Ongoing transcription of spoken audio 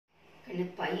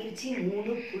பயிற்சி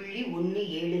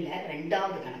 3.17ல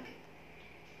ரெண்டாவது கணக்கு.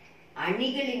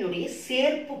 அணிகளினுடைய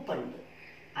சேர்ப்பு பண்பு,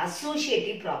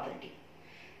 அசோசியேட்டிவ் ப்ராப்பர்ட்டி.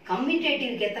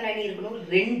 கம்யூட்டேட்டிவ்க்கு எத்தனை அணி இருக்கணும்?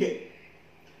 2.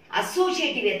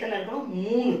 அசோசியேட்டிவ் எத்தனை இருக்கணும்?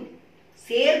 3.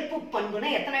 சேர்ப்பு பண்புனா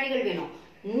எத்தனை அணிகள் வேணும்?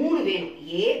 3 வேணும்.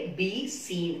 A, B, C.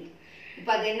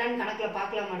 இப்போ அது என்னன்னு கணக்குல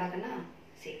பார்க்கலாமாடாக்கண்ணா?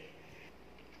 சரி,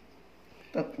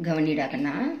 இப்போ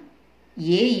கவனிடாக்கண்ணா.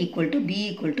 A = B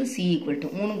 = C =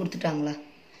 3 கொடுத்துட்டாங்களா?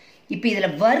 இப்போ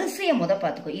இதில் வரிசையை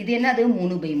பார்த்துக்கோ. இது என்னது?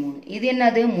 3/3. இது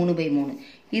என்னது? 3/3.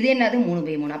 இது என்னது?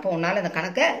 3/3. அப்போ உன்னால் அந்த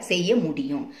கணக்கை செய்ய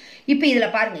முடியும். இப்போ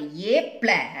இதில் பாருங்க, A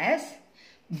 +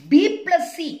 B +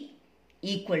 C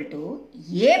 =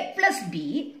 A + B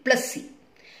 + C.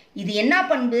 இது என்ன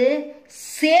பண்பு?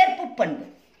 சேர்ப்பு பண்பு.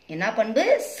 என்ன பண்பு?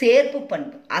 சேர்ப்பு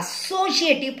பண்பு,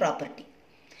 அசோசியேட்டிவ் ப்ராப்பர்ட்டி.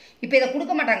 இப்போ இதை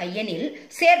கொடுக்க மாட்டாங்க எனில்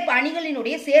சேர்ப்பு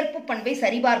அணிகளினுடைய சேர்ப்பு பண்பை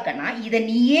சரிபார்க்கனா இதை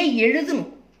நீயே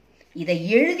எழுதணும். இதை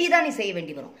எழுதி தான் நீ செய்ய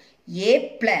வேண்டி வரும். A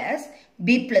 + B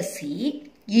 + C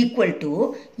 =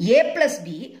 A + B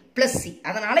 + C.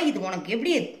 அதனால இது உனக்கு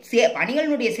எப்படி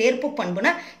அணிகளினுடைய சேர்ப்பு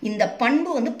பண்புனா இந்த பண்பு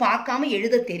பார்க்காம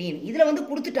எழுத தெரியணும். இதுல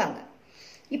கொடுத்துட்டாங்க.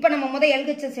 இப்போ நம்ம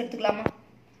LHS எடுத்துக்கலாமா?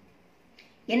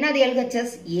 என்னது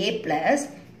LHS? A +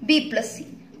 B + C.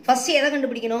 First எதை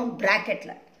கண்டுபிடிக்கணும்?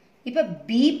 பிராக்கெட்ல. இப்போ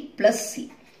B + C.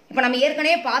 இப்போ நம்ம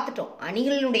ஏற்கனவே பார்த்துட்டோம்,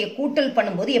 அணிகளினுடைய கூட்டல்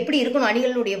பண்ணும்போது எப்படி இருக்கணும்?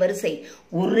 அணிகளினுடைய வரிசை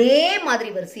ஒரே மாதிரி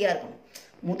வரிசையா இருக்கணும்.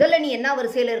 முதல் அணி என்ன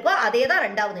வரிசையில் இருக்கோ அதே தான்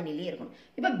ரெண்டாவது அணிலேயே இருக்கணும்.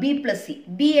 இப்போ B + C.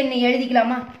 B என்ன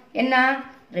எழுதிக்கலாமா? என்ன?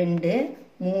 2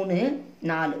 3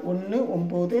 4 1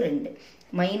 9 2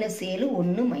 -7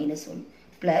 1 -1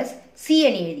 ப்ளஸ் C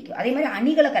அணி எழுதிக்கும். அதே மாதிரி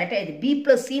அணிகளை கரெக்டாக எழுதி B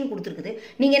 + C கொடுத்துருக்குது.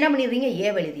 நீங்கள் என்ன பண்ணிடுறீங்க? ஏ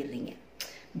எழுதிடுறீங்க.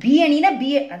 B அணினா B.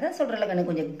 அதான் சொல்கிறல கண்ணு,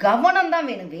 கொஞ்சம் கவனம் தான்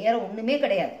வேணும், வேற ஒன்றுமே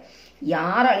கிடையாது.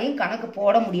 யாராலையும் கணக்கு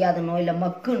போட முடியாதுனோ இல்லை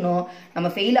மக்குனோ நம்ம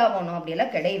ஃபெயில் ஆகணும்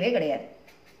அப்படியெல்லாம் கிடையவே கிடையாது.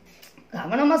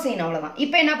 கவனமாக செய்யணும், அவ்வளோதான்.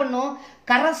 இப்போ என்ன பண்ணணும்?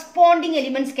 Corresponding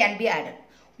elements can be added.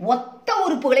 ஒத்த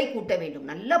உறுப்புகளை கூட்ட வேண்டும்.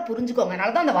 நல்லா புரிஞ்சுக்கோங்க,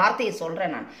 அதனால தான் அந்த வார்த்தையை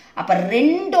சொல்கிறேன் நான். அப்போ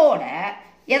 2ஓட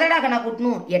எதடாக நான்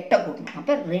கூட்டணும்? 8 கூட்டணும்.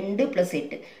 அப்போ 2 +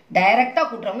 8. டைரெக்டாக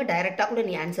கூட்டுறவங்க டைரெக்டாக கூட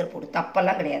நீ ஆன்சர் போடு,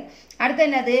 தப்பெல்லாம் கிடையாது. அடுத்து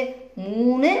என்னது?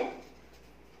 3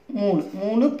 3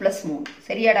 3 + 3.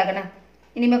 சரியாடாகண்ணா?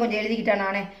 இனிமேல் கொஞ்சம் எழுதிக்கிட்டா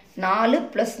நானே. 4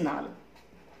 + 4.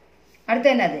 அடுத்து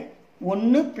என்னது?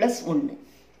 1 + 1.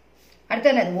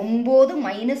 அடுத்து என்னது? 9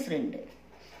 - 2.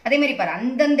 அதே மாதிரி பாரு,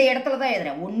 அந்தந்த இடத்துல தான்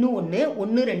எழுதுறேன். 1 1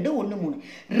 1 2 1 3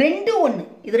 2 1.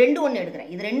 இது 2 1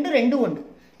 எடுக்கிறேன். இது 2 2 1.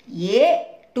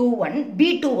 A21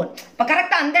 B21. இப்போ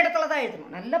கரெக்டாக அந்த இடத்துல தான்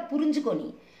எழுதணும். நல்லா புரிஞ்சுக்கோ நீ.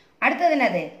 அடுத்தது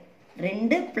என்னது?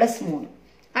 2 + 3.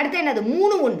 அடுத்து என்னது?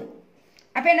 3 1.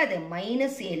 அப்போ என்னது?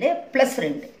 -7 +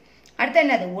 2. அடுத்து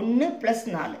என்னது? 1 +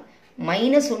 4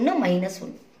 -1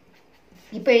 -1.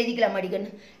 இப்போ எழுதிக்கலாம்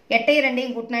அடிக்கண்ணு. 8 2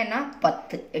 கூட்டினா என்ன?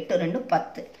 10. 8 2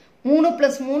 10. 3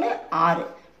 + 3 6.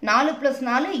 4 +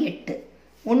 4 8.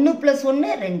 1 + 1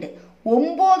 2.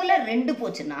 9ல் 2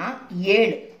 போச்சுன்னா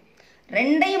 7.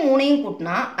 2ஐயும் 3ஐயும்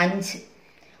கூட்டினா 5.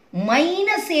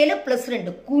 -7 +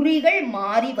 2. குறிகள்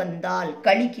மாறி வந்தால்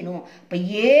கழிக்கணும். இப்போ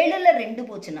 7ல் 2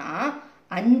 போச்சுன்னா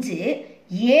 5.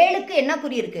 7க்கு என்ன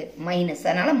குறி இருக்கு? மைனஸ்.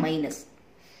 அதனால மைனஸ்.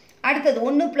 அடுத்தது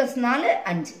 1 + 4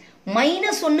 5.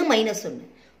 -1 -1.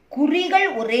 குறிகள்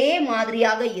ஒரே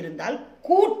மாதிரியாக இருந்தால்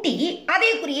கூட்டி அதே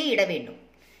குறியை இட வேண்டும்.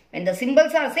 When the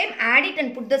symbols are same, add it and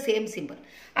put the same symbol.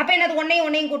 அப்ப என்னது?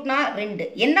 1ஐயும் கூட்டினா 2.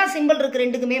 என்ன சிம்பிள் இருக்கு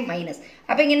ரெண்டுக்குமே? மைனஸ்.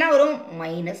 அப்ப இங்க என்ன வரும்?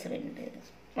 -2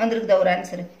 வந்திருக்குதா ஒரு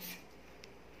ஆன்சர்.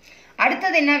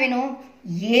 அடுத்தது என்ன வேணும்?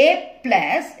 A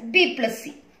 + B + C.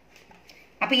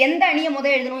 அப்ப எந்த அணியை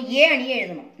முதல் எழுதணும்? ஏ அணியை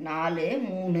எழுதணும். 4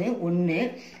 3 1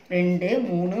 2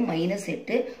 3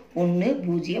 -8 1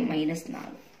 0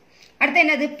 -4. அடுத்து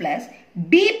என்னது? Plus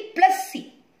B + C.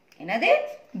 என்னது?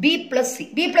 B + C.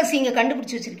 B + C இங்க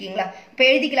கண்டுபிடிச்சு வச்சிருக்கீங்களா? இப்ப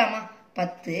எழுதிக்கலாமா?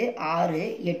 10 6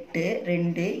 8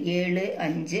 2 7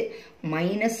 5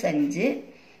 -5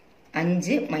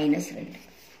 5 -2.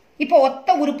 இப்போ ஒத்த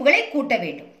உறுப்புகளை கூட்ட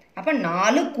வேண்டும். அப்ப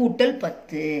 4 +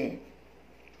 10.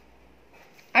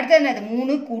 அடுத்தது என்னது?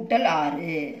 3 +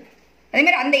 6. அதே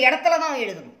மாதிரி அந்த இடத்துல தான்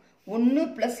எழுதணும். 1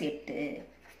 + 8.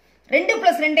 2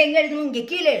 + 2 எங்க எழுதணும்? இங்கே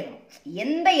கீழே எழுதணும்.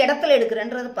 எந்த இடத்துல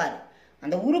எடுக்கிறன்றது பாரு.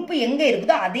 அந்த உறுப்பு எங்க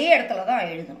இருக்குதோ அதே இடத்துல தான்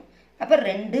எழுதணும். அப்ப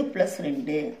 2 +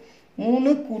 2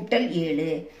 3 + 7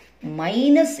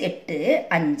 -8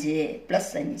 5 +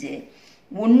 5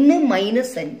 1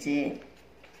 -5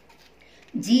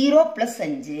 0 +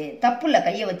 5. தப்பு இல்லை,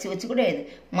 கையை வச்சு கூட எழுது.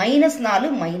 -4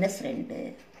 -2.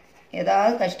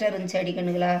 ஏதாவது கஷ்டம் இருந்துச்சு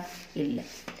அடிக்கணுங்களா? இல்லை.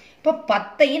 இப்போ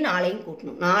 10ஐயும் 4ஐயும்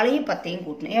கூட்டணும். 4ஐயும் 10ஐயும்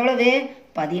கூட்டணும். எவ்வளவு?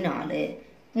 14.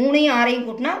 3ஐயும் 6ஐயும்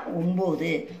கூட்டினா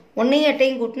 9. 1ஐயும்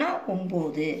 8ஐயும் கூட்டினா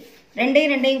 9.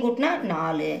 2ஐயும் 2ஐயும் கூட்டினா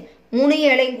 4. 3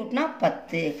 7 கூட்டினா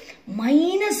 10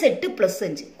 -8 +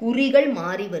 5 குறிகள்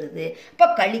மாறி வருது. அப்ப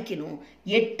கழிக்கணும்.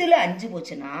 8ல 5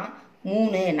 போச்சுன்னா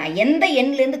 3. நான் எந்த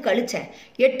எண்ல இருந்து கழிச்சேன்?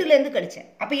 8ல இருந்து கழிச்சேன்.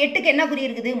 அப்ப 8க்கு என்ன குறி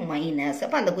இருக்குது? மைனஸ்.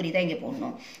 அப்ப அந்த குறி தான் இங்க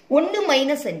போடணும். 1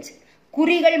 - 5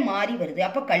 குறிகள் மாறி வருது.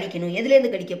 அப்ப கழிக்கணும். எதுல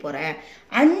இருந்து கழிக்க போறேன்?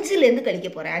 5ல இருந்து கழிக்க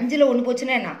போறேன். 5ல 1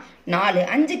 போச்சுன்னா என்ன? 4.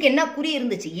 5க்கு என்ன குறி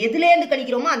இருந்துச்சு? எதுல இருந்து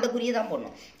கழிக்கிறோமோ அந்த குறியை தான்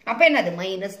போடணும். அப்ப என்னது?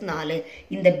 -4.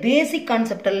 இந்த பேசிக்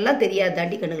கான்செப்ட் எல்லாம் தெரியாது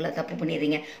தாண்டி கண்ணுகளை தப்பு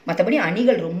பண்ணிடுறீங்க. மற்றபடி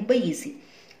அணிகள் ரொம்ப ஈஸி.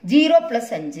 0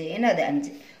 + 5 என்னது?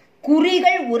 5.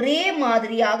 குறிகள் ஒரே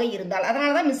மாதிரியாக இருந்தால்,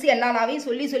 அதனாலதான் மிஸ் எல்லாராவையும்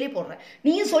சொல்லி சொல்லி போடுறேன்.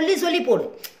 நீயும் சொல்லி சொல்லி போடு.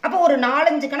 அப்ப ஒரு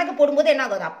 4-5 கணக்கு போடும்போது என்ன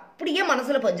ஆகுது? அப்படியே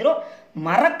மனசுல பஞ்சிரும்.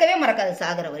 மறக்கவே மறக்காது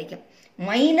சாகர வரைக்கும்.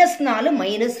 -4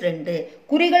 -2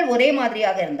 குறிகள் ஒரே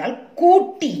மாதிரியாக இருந்தால்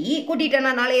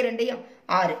கூட்டிட்டேன்னா 4 2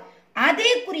 6. அதே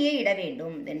குறியை இட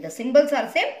வேண்டும். Then the symbols are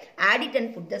same. Add it and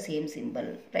put the same symbol.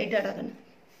 Right ஆடா கண்ணு?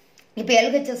 இப்ப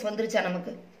LHS வந்துருச்சா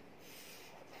நமக்கு?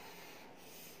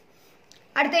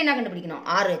 அடுத்து என்ன கண்டுபிடிக்கணும்?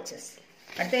 RHS.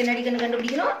 அடுத்து என்ன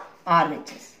கண்டுபிடிக்கணும்?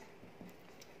 RHS.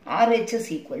 RHS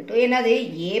equal to என்னது?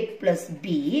 A + B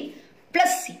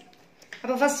 + C.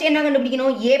 அப்ப ஃபர்ஸ்ட் என்ன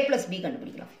கண்டுபிடிக்கணும்? A + B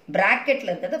கண்டுபிடிக்கலாம். பிராக்கெட்ல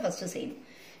இருக்கிறத ஃபர்ஸ்ட் செய்யணும்.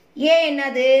 A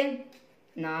என்னது?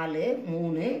 4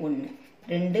 3 1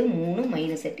 2 3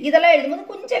 -8. இதெல்லாம் எழுதும்போது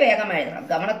கொஞ்சம் வேகமா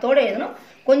எழுதலாம். கவனத்தோட எழுதணும்.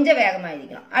 கொஞ்சம் வேகமா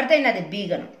எழுதிக்கலாம். அடுத்து என்னது? B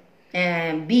கணம்.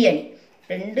 B அணி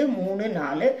 2 3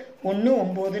 4 1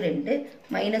 9 2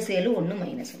 -7 1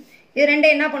 -1. இது ரெண்டே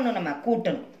என்ன பண்ணணும்? நம்ம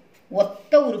கூட்டணும்.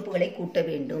 ஒத்த உறுப்புகளை கூட்ட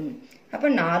வேண்டும். அப்ப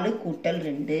 4 +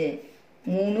 2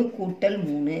 3 +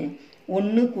 3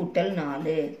 1 +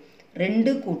 4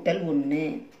 2 + 1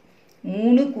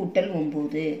 3 +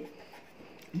 9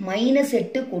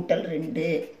 -8 +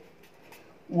 2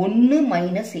 1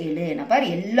 -7. நான் பாரு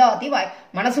எல்லாத்தையும்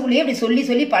மனசுக்குள்ளேயே இப்படி சொல்லி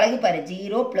சொல்லி பழகு பாரு.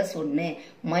 0 + 1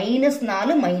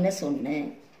 -4 -1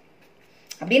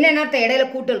 அப்படின்னு என்ன அர்த்தம்? இடையில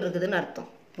கூட்டல் இருக்குதுன்னு அர்த்தம்.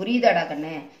 புரியுதாடா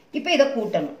கண்ணு? இப்ப இதை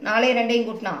கூட்டணும். 4 2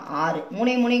 கூட்டினா 6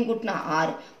 3 3 கூட்டினா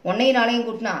 6 1 4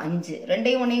 கூட்டினா 5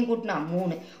 2 1 கூட்டினா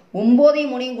 3 9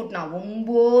 3 கூட்டினா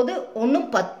 9 1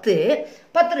 10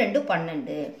 10 2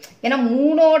 12. ஏன்னா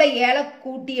 3ஓட 7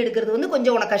 கூட்டி எடுக்கிறது வந்து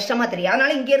கொஞ்சம் உனக்கு கஷ்டமா தெரியும்.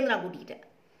 அதனால இங்க இருந்து நான் கூட்டிக்கிட்டேன்.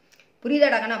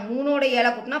 புரியுதாடாங்க? நான் 3ஓட 7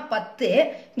 கூட்டினா 10.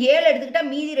 7 எடுத்துக்கிட்டா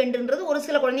மீதி 2ன்றது ஒரு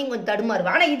சில குழந்தைங்க கொஞ்சம்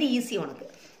தடுமாறுவா. ஆனா இது ஈஸி உனக்கு.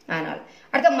 அதனால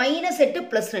அடுத்த -8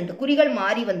 + 2 குறிகள்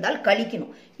மாறி வந்தால்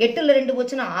கழிக்கணும். 8ல 2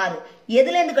 போச்சுன்னா 6.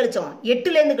 எதுல இருந்து கழிச்சோம்?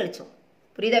 8ல இருந்து கழிச்சோம்.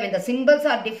 புரியுதா? When the symbols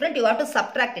are different, you have to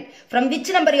subtract it. From which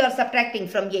number you are subtracting?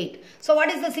 From 8. So what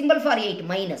is the symbol for 8?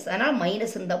 Minus. அதனால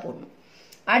மைனஸ் தான் போடணும்.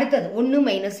 அடுத்தது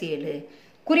 1 - 7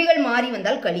 குறிகள் மாறி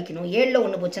வந்தால் கழிக்கணும். 7ல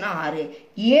 1 போச்சுன்னா 6.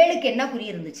 7க்கு என்ன குறி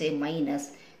இருந்துச்சு? மைனஸ்.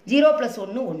 0 +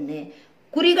 1 1.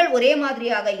 குறிகள் ஒரே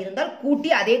மாதிரியாக இருந்தால் கூட்டி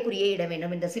அதே குறியை இட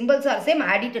வேண்டும். இந்த symbols are same.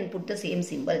 Add it and put the same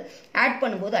symbol. Add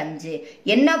பண்ணும்போது 5.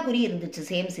 என்ன குறி இருந்துச்சு?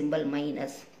 Same simple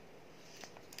minus.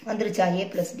 வந்துருச்சா? A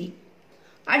 + B.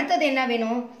 அடுத்தது என்ன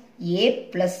வேணும்? A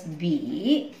 + B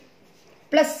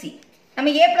 + C. நம்ம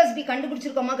A + B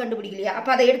கண்டுபிடிச்சிருக்கோமா? கண்டுபிடிக்கலையா? அப்ப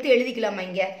அதை எடுத்து எழுதிக்கலாமா?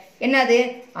 இங்க என்னது?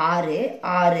 6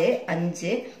 6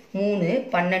 5 3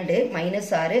 12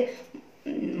 -6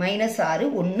 -6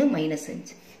 1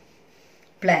 -5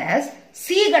 பிளஸ்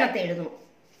சி கணத்தை எழுதணும்.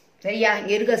 சரியா?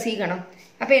 இங்க இருக்க சி கணம்.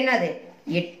 அப்ப என்னது?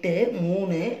 8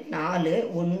 3 4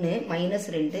 1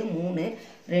 -2 3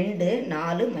 2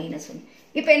 4 -1.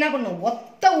 இப்ப என்ன பண்ணும்?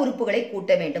 ஒத்த உறுப்புகளை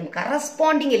கூட்ட வேண்டும்.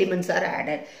 Corresponding elements R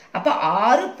added. அப்ப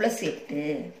 6 + 8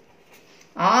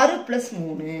 6 +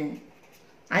 3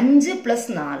 5 +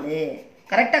 4.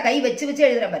 கரெக்டா கை வச்சு வச்சு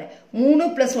எழுதுற பாரு. 3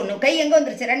 + 1 கை எங்க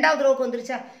வந்துருச்சு? ரெண்டாவது ரோக்கு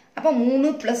வந்துருச்சா? அப்ப 3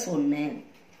 + 1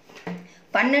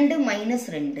 12 - 2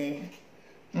 -6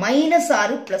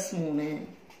 + 3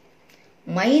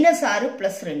 -6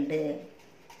 + 2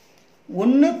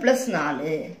 1 +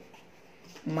 4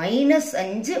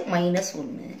 -5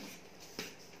 -1.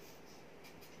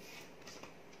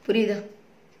 புரியுதா?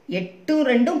 8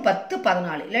 2 10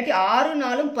 14. இல்லாட்டி 6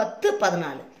 4 10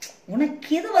 14. உனக்கு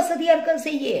எது வசதியா இருக்க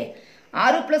செய்ய.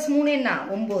 6 + 3 என்ன?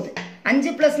 9. 5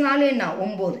 + 4 என்ன?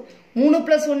 9. 3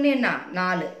 + 1 என்ன?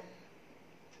 4.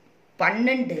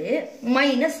 12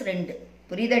 - 2.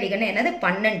 புரியுதா அடிக்கணும்? என்னது?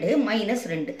 12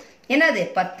 - 2 என்னது?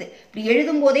 10. இப்படி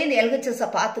எழுதும் போதே இந்த LHS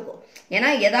பார்த்துக்கோ. ஏன்னா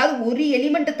ஏதாவது ஒரு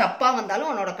எலிமெண்ட் தப்பா வந்தாலும்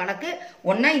உன்னோட கணக்கு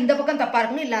ஒன்னா இந்த பக்கம் தப்பா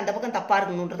இருக்கணும், இல்ல அந்த பக்கம் தப்பா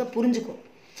இருக்கணும்ன்றத புரிஞ்சுக்கும்.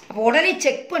 அப்ப உடனே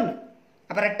செக் பண்ணு.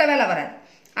 அப்ப ரெட்ட வேலை வராது.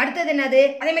 அடுத்தது என்னது?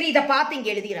 அதே மாதிரி இதை பார்த்து இங்க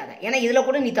எழுதிடாத. ஏன்னா இதுல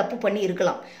கூட நீ தப்பு பண்ணி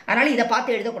இருக்கலாம். அதனால இதை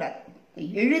பார்த்து எழுதக்கூடாது.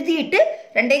 எழுதிட்டு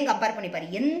ரெண்டையும் கம்பேர் பண்ணிப்பாரு.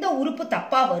 எந்த உறுப்பு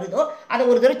தப்பா வருதோ அதை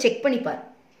ஒரு தடவை செக் பண்ணிப்பாரு.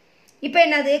 இப்ப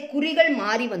என்னது? குறிகள்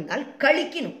மாறி வந்தால்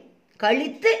கழிக்கணும்.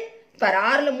 கழித்து இப்ப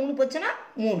 6ல 3 போச்சுன்னா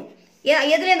 3.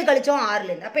 எதுல இருந்து கழிச்சோம்? 6ல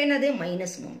இருந்து. அப்ப என்னது?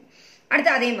 -3.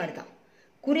 அடுத்து அதே மாதிரிதான்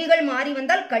குறிகள் மாறி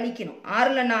வந்தால் கழிக்கணும்.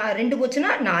 6ல் 2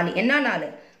 போச்சுன்னா 4. என்ன 4?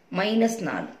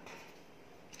 -4.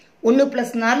 1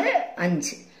 + 4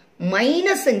 5.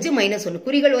 -5 -1.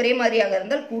 குறிகள் ஒரே மாதிரியாக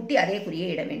இருந்தால் கூட்டி அதே குறியை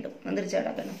இட வேண்டும்.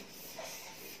 வந்துருச்சாடா கண்ணு?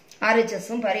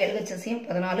 RHSம் பாரு, LHSையும்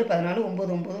 14 14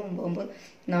 9 9 9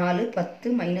 4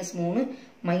 10 -3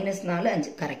 -4 5.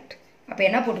 கரெக்ட். அப்போ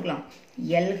என்ன போட்டுக்கலாம்?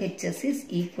 LHS is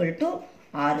equal to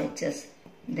RHS.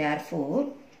 Therefore,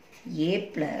 A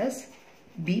plus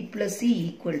B plus C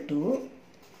equal to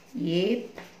A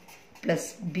plus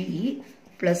B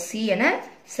plus C என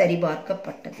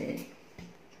சரிபார்க்கப்பட்டது.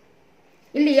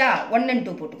 இல்லையா? 1 and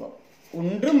 2 போட்டுக்கோ.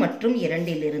 1 மற்றும்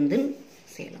 2லிருந்து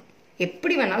செய்யலாம்.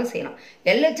 எப்படி வேணாலும் செய்யலாம்.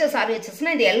 LHS RHSனா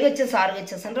இந்த LHS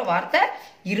RHSன்ற வார்த்தை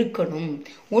இருக்கணும்.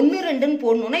 1 2ன்னு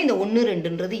போடணும்னா இந்த 1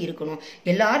 2ன்றது இருக்கணும்.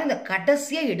 எல்லாரும் இந்த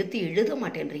கடைசியா எடுத்து எழுத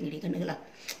மாட்டேன்றீங்க கண்ணுங்களா?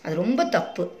 அது ரொம்ப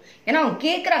தப்பு. ஏன்னா அவங்க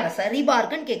கேட்குறாங்க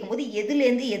சரிபார்க்கன்னு கேட்கும்போது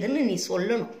எதுலேருந்து எதுன்னு நீ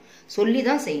சொல்லணும். சொல்லி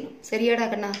தான் செய்யணும். சரியாடா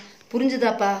கண்ணா?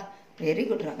 புரிஞ்சுதாப்பா? வெரி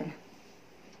குட்ரா கண்ணா.